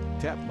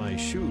tap my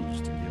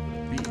shoes to give it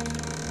a beat,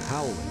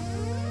 howling,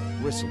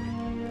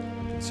 whistling,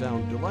 it can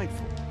sound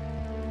delightful.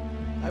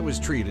 I was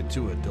treated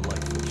to a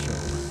delightful show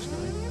last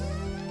night.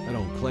 I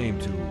don't claim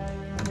to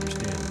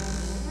understand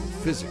the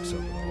physics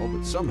of it all,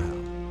 but somehow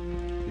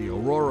the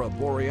Aurora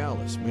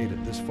Borealis made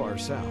it this far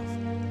south.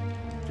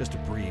 Just a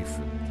brief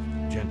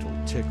and gentle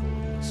tickle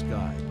in the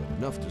sky, but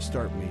enough to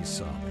start me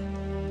sobbing.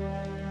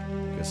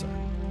 Guess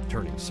I'm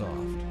turning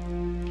soft.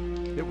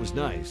 It was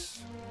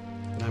nice,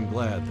 and I'm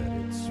glad that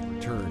its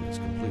return is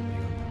completely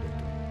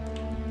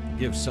unpredictable. It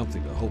gives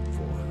something to hope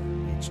for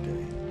each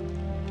day.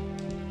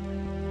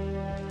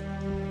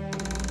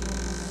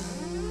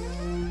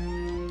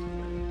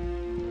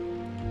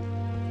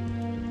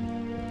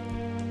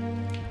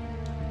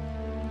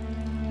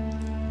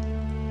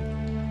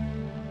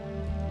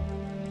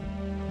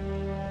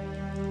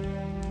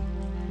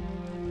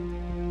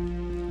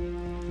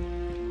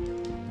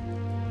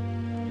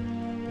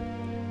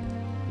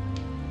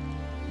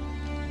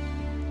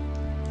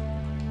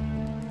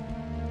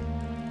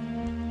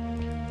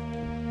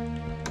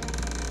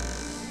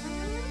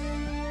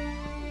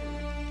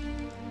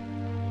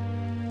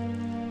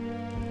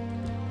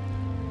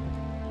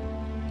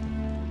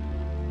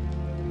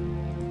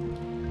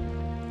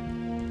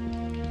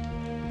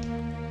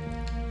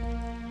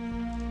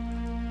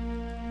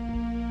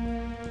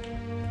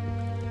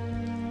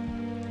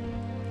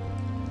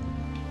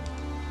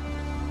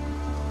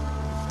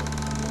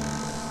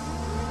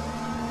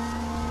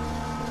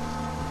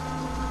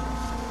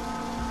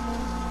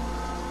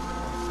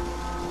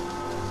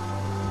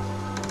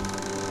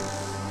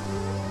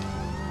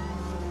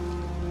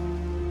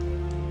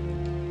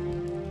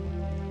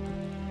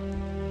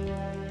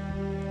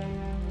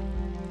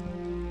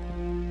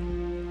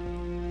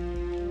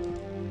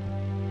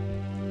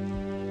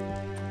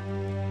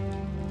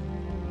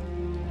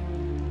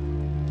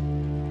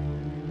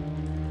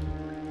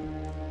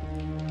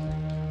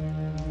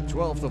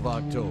 12th of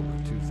October,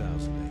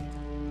 2008.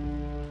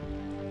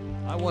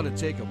 I want to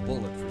take a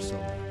bullet for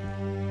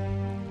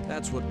someone.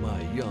 That's what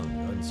my young,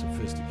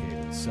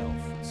 unsophisticated self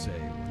would say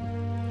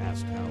when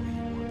asked how he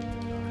wanted to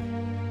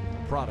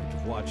die. A product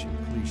of watching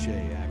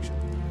cliché action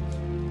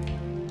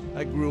movies.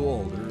 I grew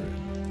older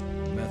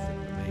and the method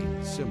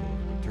remained similar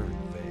but turned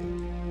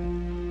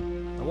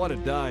vague. I want to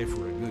die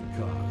for a good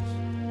cause.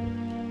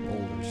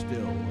 Older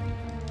still,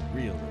 and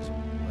realism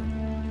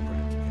blended with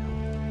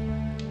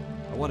practicality.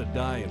 I want to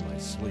die in my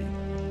sleep.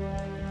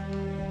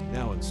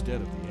 Now instead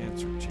of the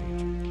answer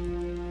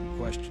changing, the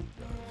question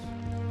does.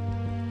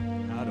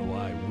 How do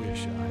I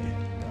wish I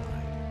had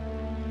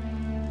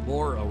died?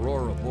 More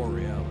Aurora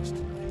Borealis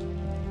tonight.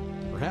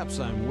 Perhaps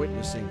I'm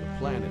witnessing the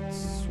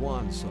planet's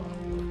swan song,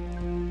 or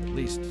at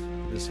least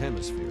this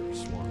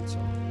hemisphere's swan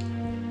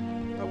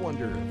song. I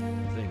wonder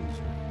if things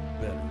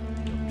are better on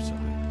the other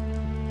side.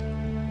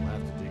 We'll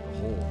have to dig a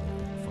hole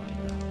there and find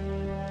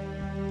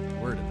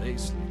out. Where do they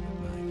sleep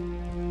at night?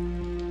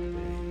 Do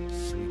they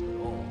sleep at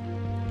all?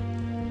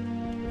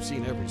 I've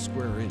seen every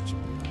square inch of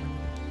the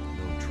island.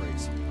 No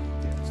trace of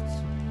my guests.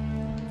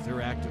 If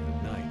they're active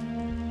at night,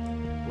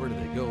 where do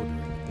they go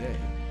during the day?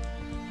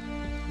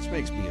 This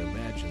makes me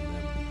imagine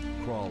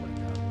them crawling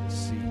out of the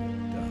sea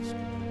at dusk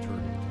and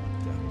returning to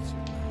the depths at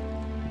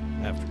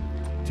night. After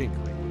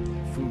tinkering with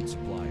my food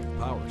supply and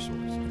power source,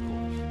 of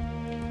course.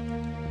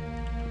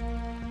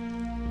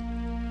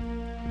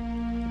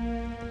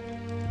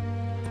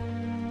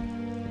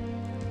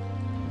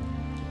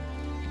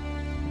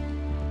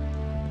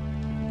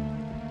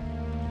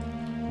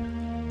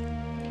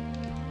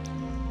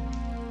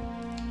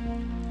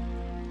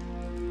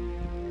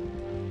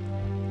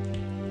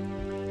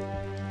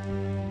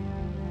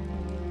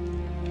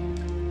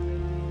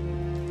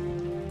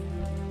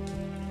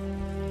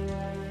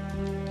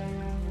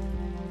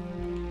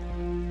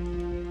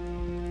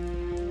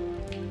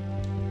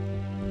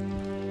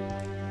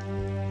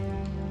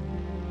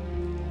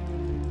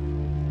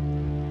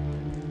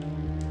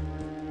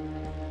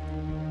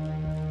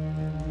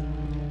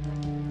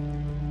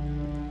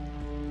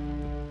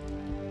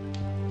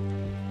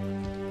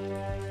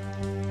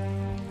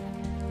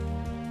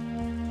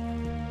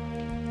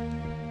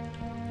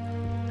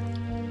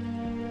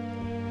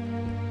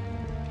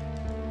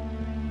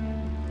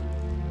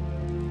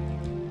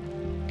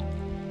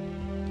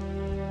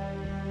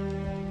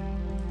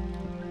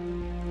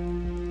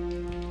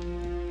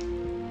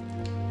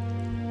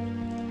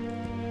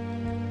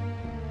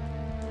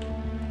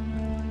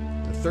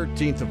 The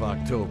 13th of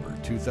October,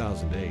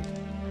 2008.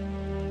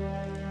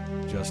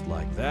 Just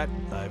like that,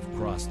 I've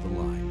crossed the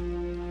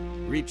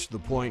line. Reached the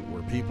point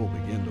where people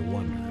begin to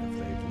wonder if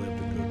they've lived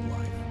a good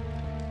life.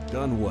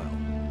 Done well.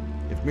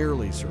 If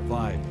merely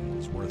surviving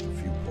is worth a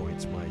few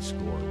points, my score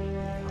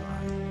would be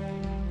high.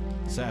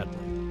 Sadly,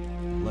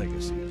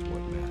 legacy is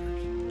what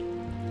matters.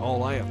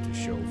 All I have to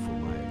show for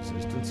my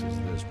existence is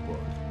this book.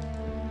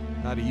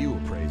 How do you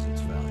appraise its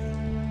value?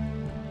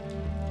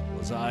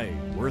 Was I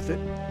worth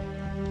it?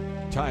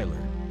 Tyler,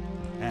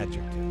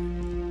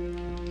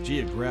 adjective.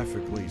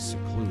 Geographically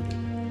secluded,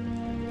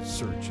 in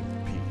search of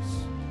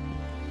peace.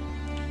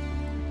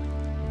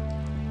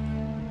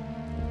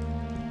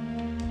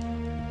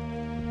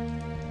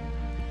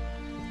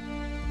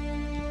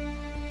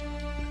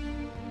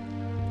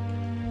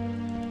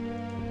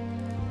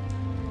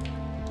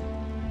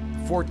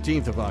 The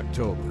 14th of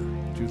October,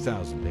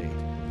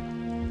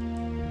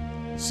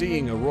 2008.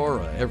 Seeing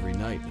Aurora every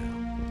night now.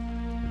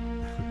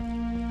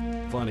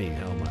 Funny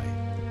how my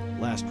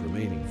last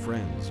remaining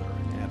friends are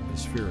an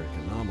atmospheric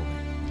anomaly,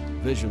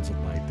 visions of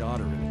my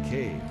daughter in a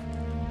cave,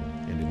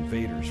 and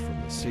invaders from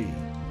the sea.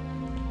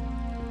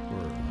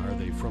 Or are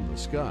they from the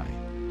sky?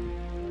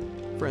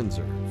 Friends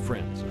are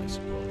friends, I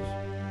suppose.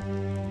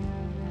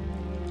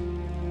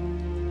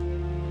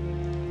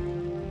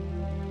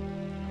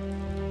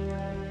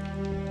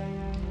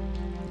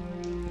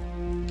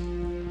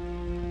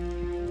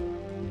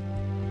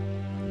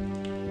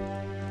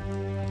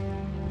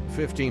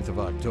 The 15th of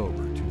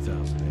October,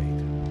 2008.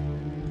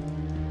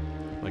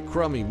 My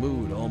crummy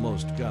mood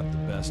almost got the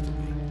best of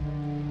me.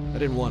 I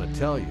didn't want to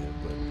tell you,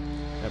 but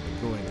I've been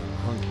going on a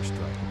hunger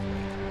strike of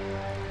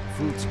late.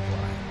 Food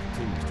supply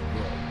continues to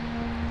grow.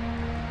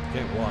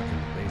 Can't walk in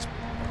the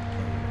basement without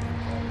playing an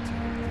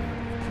involuntary game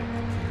of kick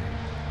the can.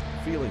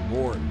 Feeling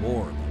more and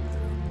more like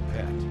their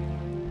pet.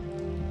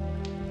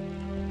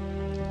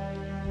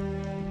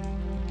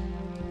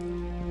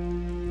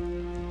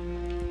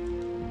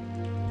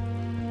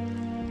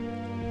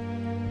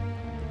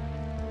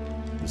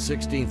 The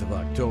 16th of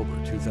October,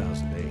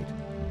 2008.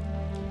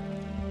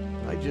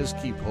 I just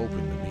keep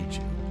hoping to meet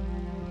you.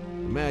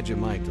 Imagine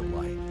my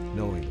delight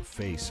knowing the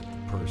face of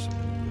the person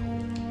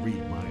who will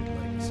read my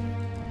legacy.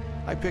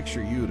 I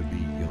picture you to be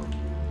young.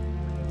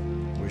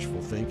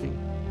 Wishful thinking?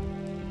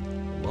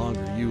 The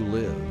longer you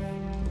live,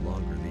 the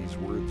longer these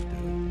words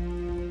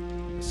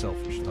do. A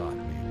selfish thought,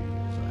 maybe,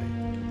 as I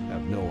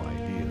have no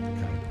idea the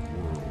kind of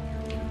world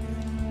you're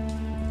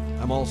living in.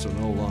 I'm also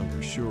no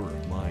longer sure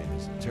if mine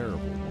is a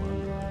terrible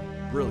one or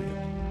brilliant.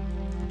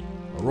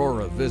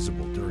 Aurora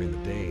visible during the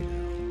day now.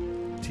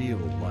 teal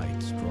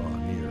lights draw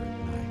near at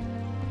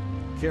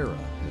night. Kara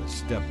has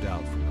stepped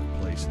out from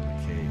her place in the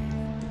cave.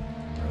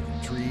 Are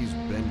the trees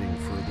bending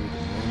further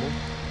than normal?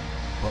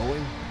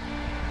 Bowing?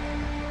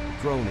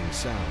 The droning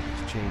sound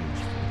has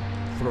changed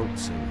from throat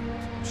singing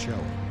to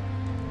shelling.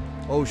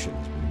 Ocean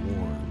has been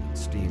warm and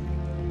steaming.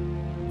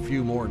 A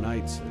few more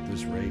nights at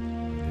this rate,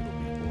 and it'll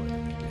be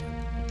boiling again.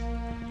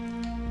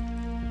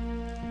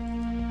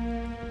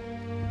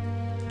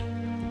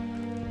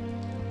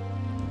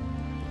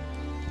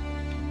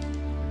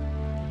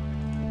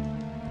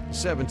 The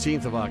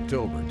 17th of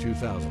October,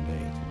 2008.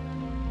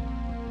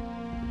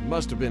 It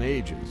must have been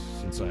ages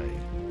since I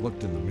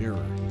looked in the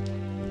mirror.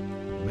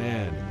 The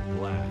man in the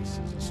glass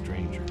is a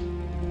stranger.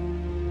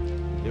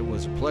 It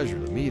was a pleasure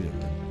to meet him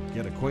and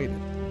get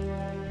acquainted.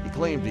 He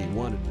claimed he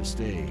wanted to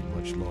stay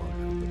much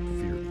longer, but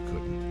feared he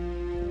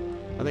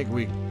couldn't. I think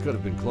we could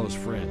have been close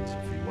friends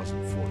if he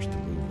wasn't forced to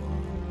move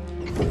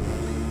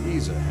on.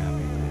 He's a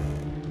happy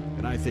man,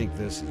 and I think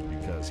this is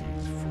because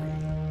he's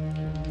free.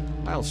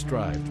 I'll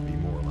strive to be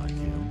more like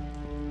him,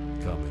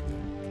 coming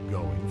and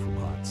going from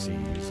hot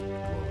seas and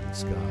glowing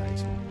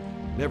skies,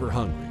 never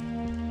hungry,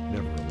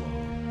 never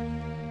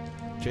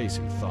alone,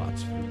 chasing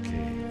thoughts through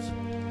caves,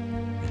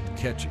 and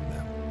catching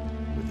them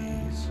with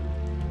ease.